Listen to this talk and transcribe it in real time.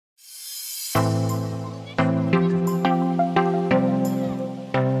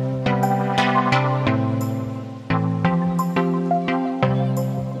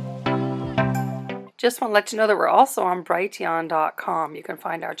Just want to let you know that we're also on Brighteon.com. You can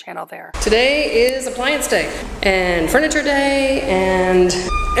find our channel there. Today is appliance day and furniture day and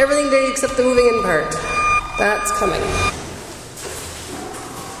everything day except the moving in part. That's coming.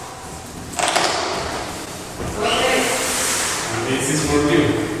 This is for you.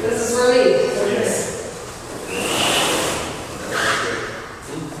 This is for me. Yes.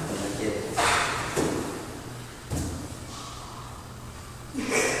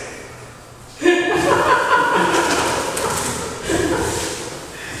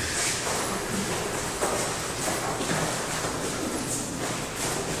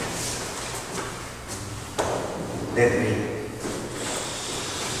 Let me.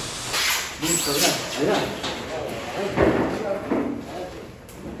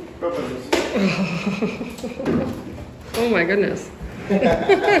 Oh my goodness.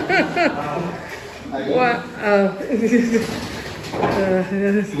 What?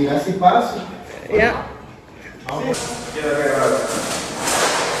 Mira si paso. Yeah.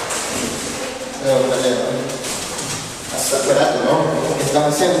 Espérate, ¿no? ¿Qué están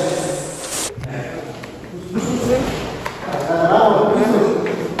haciendo?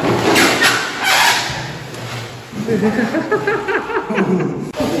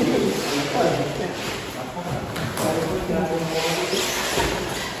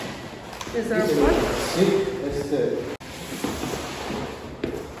 Is there a foot? Sí,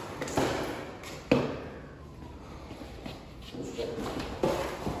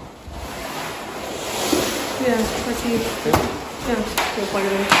 Yeah, we'll plug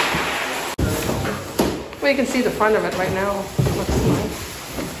it in. Well, you can see the front of it right now. It looks nice.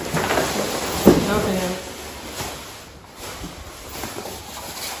 Okay.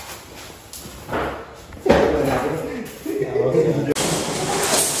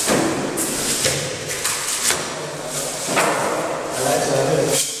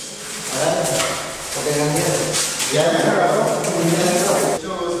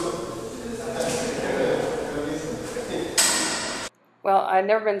 Well, I've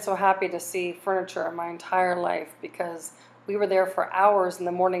never been so happy to see furniture in my entire life because we were there for hours in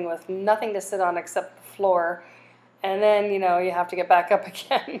the morning with nothing to sit on except the floor. And then, you know, you have to get back up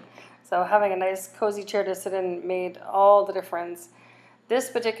again. So having a nice cozy chair to sit in made all the difference. This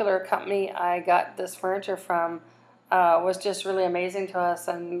particular company I got this furniture from was just really amazing to us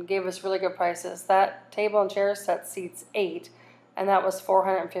and gave us really good prices. That table and chair set seats 8, and that was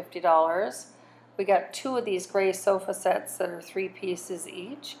 $450. We got 2 of these gray sofa sets that are 3 pieces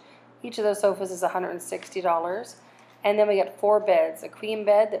each. Each of those sofas is $160. And then we got 4 beds. A queen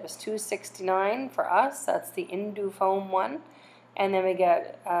bed that was $269 for us. That's the Indu foam one. And then we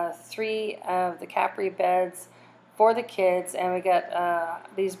got 3 of the Capri beds for the kids. And we got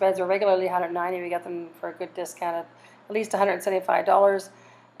these beds are regularly $190. We got them for a good discount at least $175.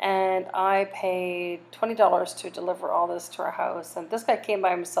 And I paid $20 to deliver all this to our house. And this guy came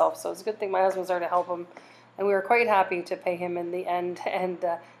by himself, so it's a good thing my husband was there to help him. And we were quite happy to pay him in the end and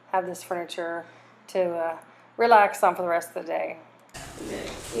have this furniture to relax on for the rest of the day. 1, 2,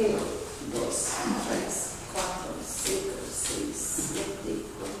 3, 4, 5, 6, 7, 8,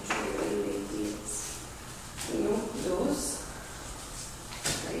 9, 10. 1, 2,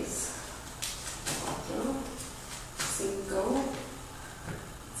 3,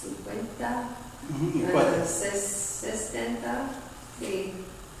 4, 5, 50, 60 y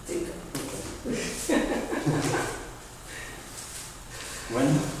 5.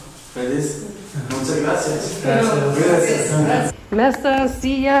 Bueno, feliz. Muchas gracias. Gracias. Mesa,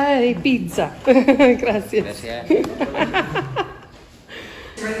 silla y pizza. Gracias. Ready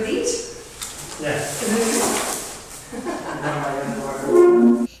to eat? Yes.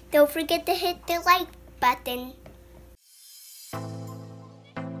 Don't forget to hit the like button.